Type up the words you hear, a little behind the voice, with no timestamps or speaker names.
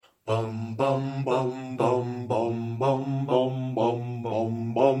Bum bum bum bum bum bum bum bum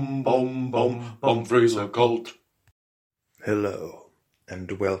bum bum bum bum Humphrey's Occult. Hello and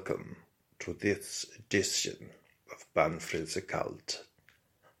welcome to this edition of Humphrey's Occult,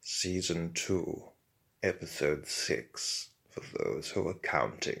 Season 2, Episode 6, for those who are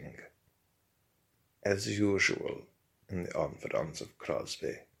counting. As usual in the Enfidance of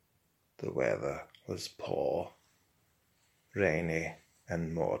Crosby, the weather was poor, rainy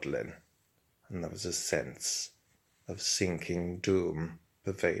and maudlin, and there was a sense of sinking doom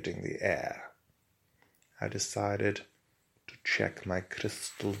pervading the air. I decided to check my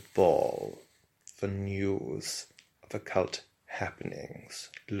crystal ball for news of occult happenings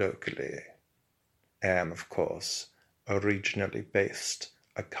locally. I am, of course, a regionally based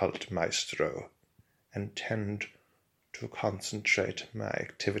occult maestro and tend to concentrate my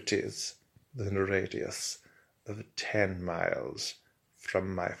activities within a radius of 10 miles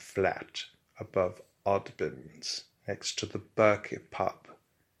from my flat above Oddbins next to the Berkey pub,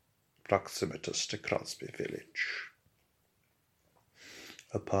 proximatous to Crosby village.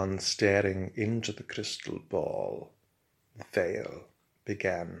 Upon staring into the crystal ball, the veil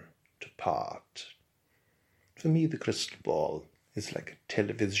began to part. For me, the crystal ball is like a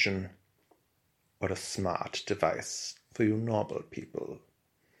television or a smart device for you normal people,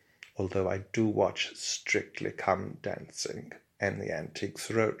 although I do watch Strictly Come Dancing and the Antiques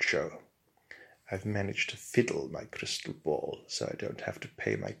Roadshow. I've managed to fiddle my crystal ball so I don't have to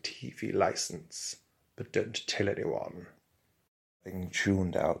pay my TV license, but don't tell anyone. Having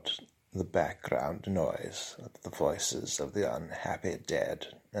tuned out the background noise of the voices of the unhappy dead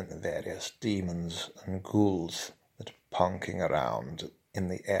and the various demons and ghouls that are ponking around in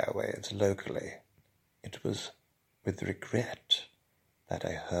the airwaves locally, it was with regret that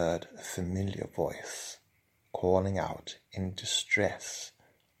I heard a familiar voice calling out in distress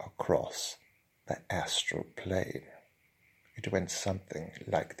across the astral plane. It went something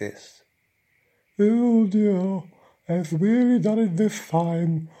like this. "Oh dear, I've really done it this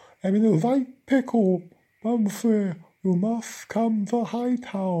time. I'm in a right pickle. Humphrey, you must come to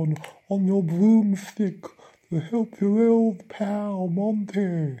Hightown on your broomstick to help your old pal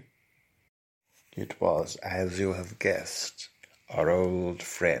Monty." It was, as you have guessed, our old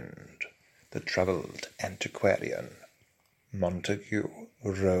friend, the troubled antiquarian, Montague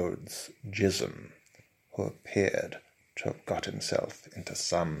Rhodes Gism, who appeared to have got himself into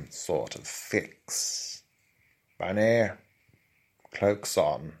some sort of fix. "Bunny, cloaks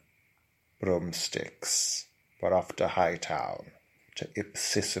on, broomsticks, we're off to Hightown, to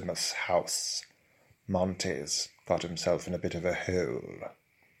Ipsissimus House. Monty's got himself in a bit of a hole."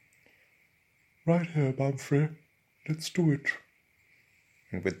 "Right here, Humphrey. Let's do it."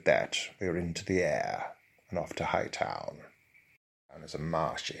 And with that, we were into the air and off to Hightown. Town is a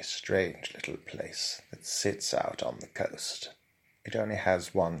marshy, strange little place that sits out on the coast. It only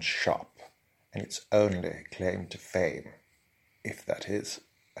has one shop, and its only claim to fame, if that is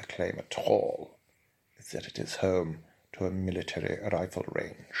a claim at all, is that it is home to a military rifle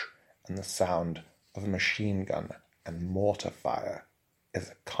range, and the sound of a machine gun and mortar fire is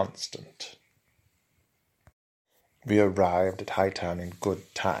a constant. We arrived at Hightown in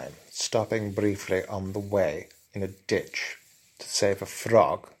good time, stopping briefly on the way in a ditch to save a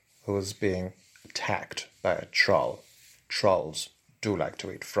frog who was being attacked by a troll. Trolls do like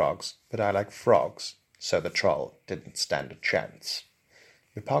to eat frogs, but I like frogs, so the troll didn't stand a chance.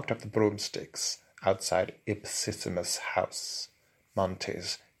 We parked up the broomsticks outside Ipsissimus House,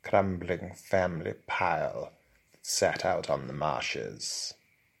 Monty's crumbling family pile that sat out on the marshes.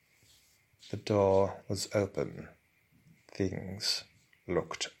 The door was open. Things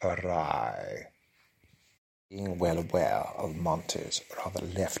looked awry. Being well aware of Monty's rather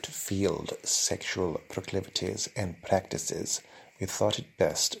left-field sexual proclivities and practices, we thought it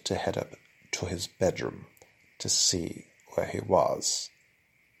best to head up to his bedroom to see where he was,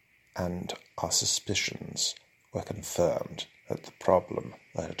 and our suspicions were confirmed that the problem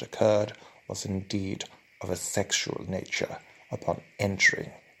that had occurred was indeed of a sexual nature upon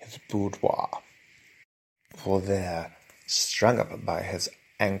entering his boudoir. For there, strung up by his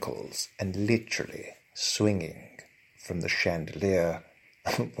ankles and literally swinging from the chandelier,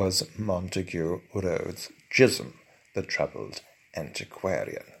 was Montague Rhodes Gism, the troubled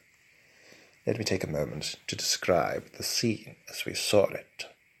antiquarian. Let me take a moment to describe the scene as we saw it.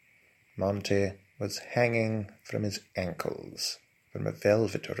 Monty was hanging from his ankles from a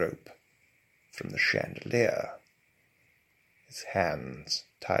velvet rope from the chandelier, his hands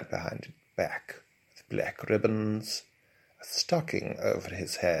tied behind his back with black ribbons, a stocking over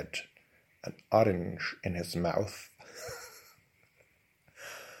his head, an orange in his mouth,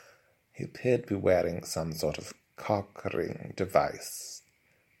 He appeared to be wearing some sort of cock ring device,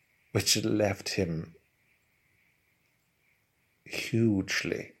 which had left him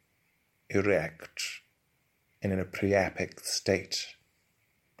hugely erect and in a priapic state,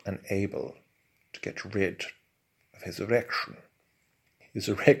 unable to get rid of his erection. His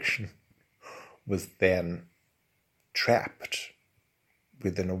erection was then trapped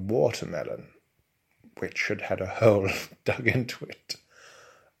within a watermelon, which had had a hole dug into it.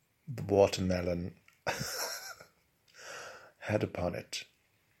 The watermelon had upon it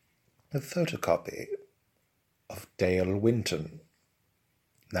a photocopy of Dale Winton,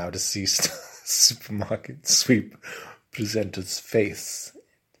 now deceased supermarket sweep presenter's face. It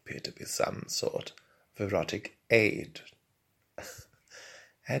appeared to be some sort of erotic aid.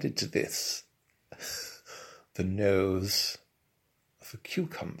 Added to this, the nose of a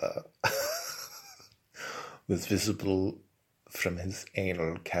cucumber was visible from his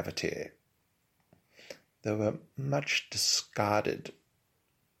anal cavity. There were much discarded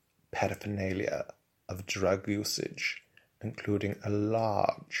paraphernalia of drug usage, including a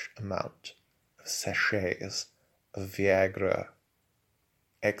large amount of sachets of Viagra,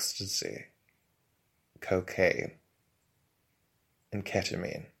 ecstasy, cocaine, and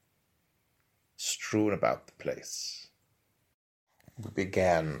ketamine strewn about the place. We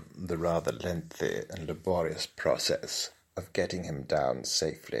began the rather lengthy and laborious process of getting him down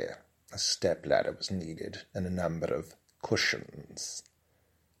safely. A stepladder was needed and a number of cushions.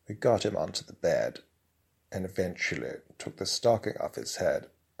 We got him onto the bed and eventually took the stocking off his head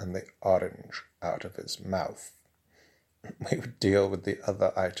and the orange out of his mouth. We would deal with the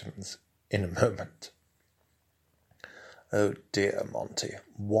other items in a moment. Oh dear, Monty,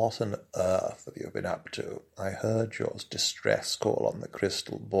 what on earth have you been up to? I heard your distress call on the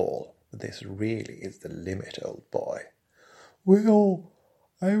crystal ball, but this really is the limit, old boy. Well,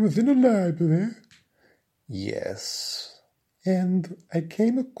 I was in a library. Yes. And I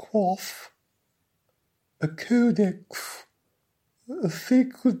came across a codex, a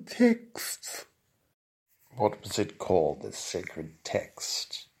sacred text. What was it called, this sacred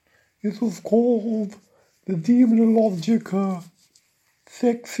text? It was called the Demonologica,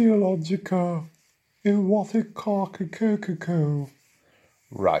 Sexiologica, Erotic-Coco.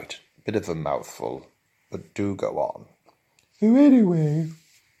 Right, bit of a mouthful, but do go on. So anyway,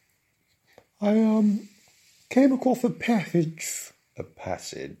 I came across a passage. A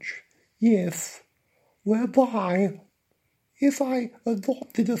passage? Yes, whereby if I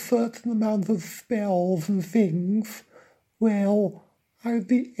adopted a certain amount of spells and things, well, I'd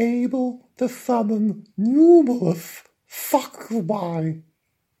be able to summon numerous succubi.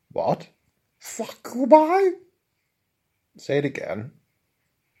 What? Succubi? Say it again.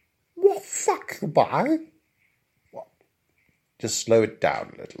 What succubi? What? Just slow it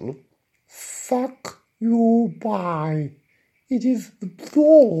down a little. Succubi. It is the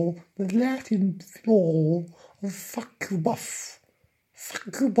plural, the Latin plural of succubus.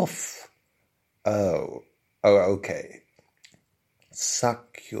 Succubus. Oh, okay.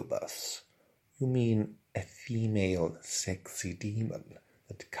 Succubus. You mean a female sexy demon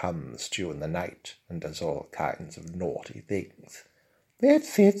that comes to you in the night and does all kinds of naughty things.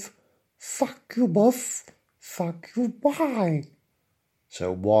 That's it. Succubus. Succubi.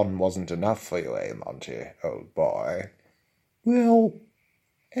 So one wasn't enough for you, eh, Monty, old boy? Well,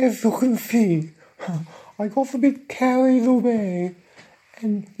 as you can see, I got a bit carried away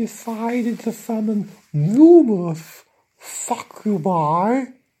and decided to summon numerous succubi.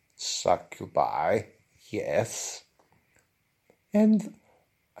 Succubi, yes. And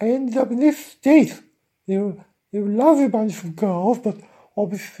I ended up in this state. They were a lovely bunch of girls, but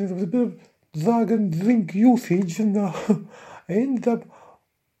obviously there was a bit of drug and drink usage, and I ended up,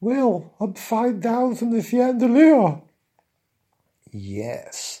 well, upside down from the chandelier.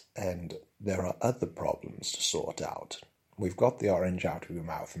 Yes, and there are other problems to sort out. We've got the orange out of your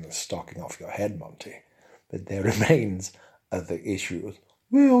mouth and the stocking off your head, Monty, but there remains other issues.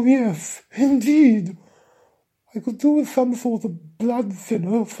 Well, yes, indeed. I could do with some sort of blood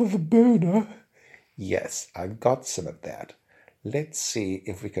thinner for the boner. Yes, I've got some of that. Let's see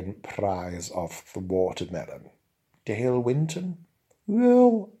if we can prize off the watermelon. Dale Winton?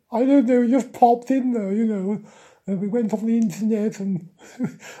 Well, I don't know, it just popped in there, you know. And we went on the internet and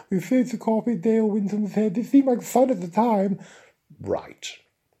we photocopied Dale Winton's head. It seemed like fun at the time. Right.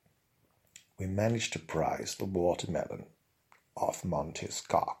 We managed to prize the watermelon off Monty's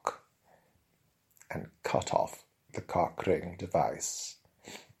cock and cut off the cock ring device.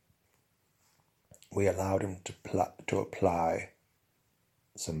 We allowed him to apply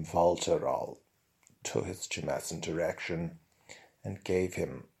some Voltarol to his tumescent erection and gave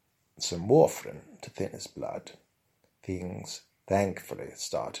him some warfarin to thin his blood. Things thankfully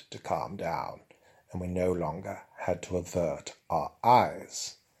started to calm down, and we no longer had to avert our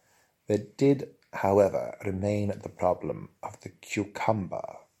eyes. There did, however, remain the problem of the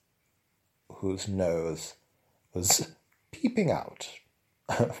cucumber, whose nose was peeping out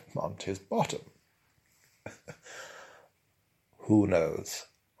of Monty's bottom. Who knows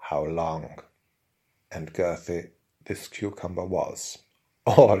how long and girthy this cucumber was,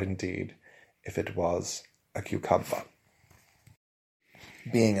 or indeed if it was a cucumber.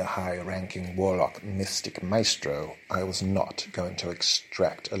 Being a high-ranking warlock mystic maestro, I was not going to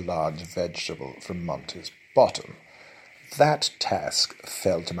extract a large vegetable from Monty's bottom. That task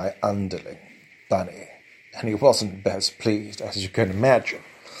fell to my underling, Bunny, and he wasn't best pleased, as you can imagine.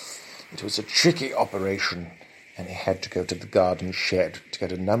 It was a tricky operation, and he had to go to the garden shed to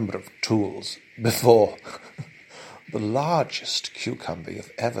get a number of tools before the largest cucumber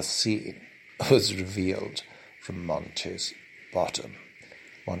you've ever seen was revealed from Monty's bottom.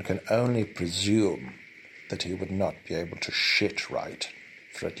 One can only presume that he would not be able to shit right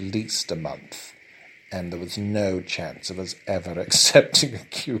for at least a month, and there was no chance of us ever accepting a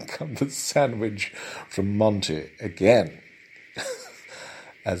cucumber sandwich from Monty again.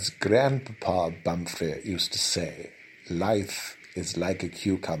 As Grandpapa Bumfrey used to say, life is like a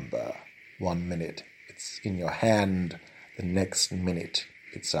cucumber. 1 minute it's in your hand, the next minute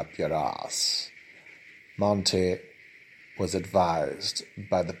it's up your ass. Monty was advised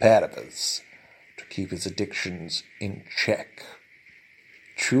by the pair of us to keep his addictions in check.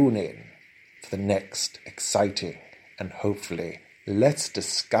 Tune in for the next exciting and hopefully less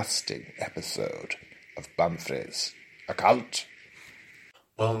disgusting episode of Bumfrey's Occult.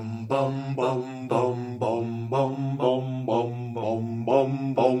 Bum bum bum bum bum bum bum bum bum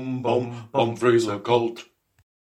bum bum bum Bumfrey's Occult.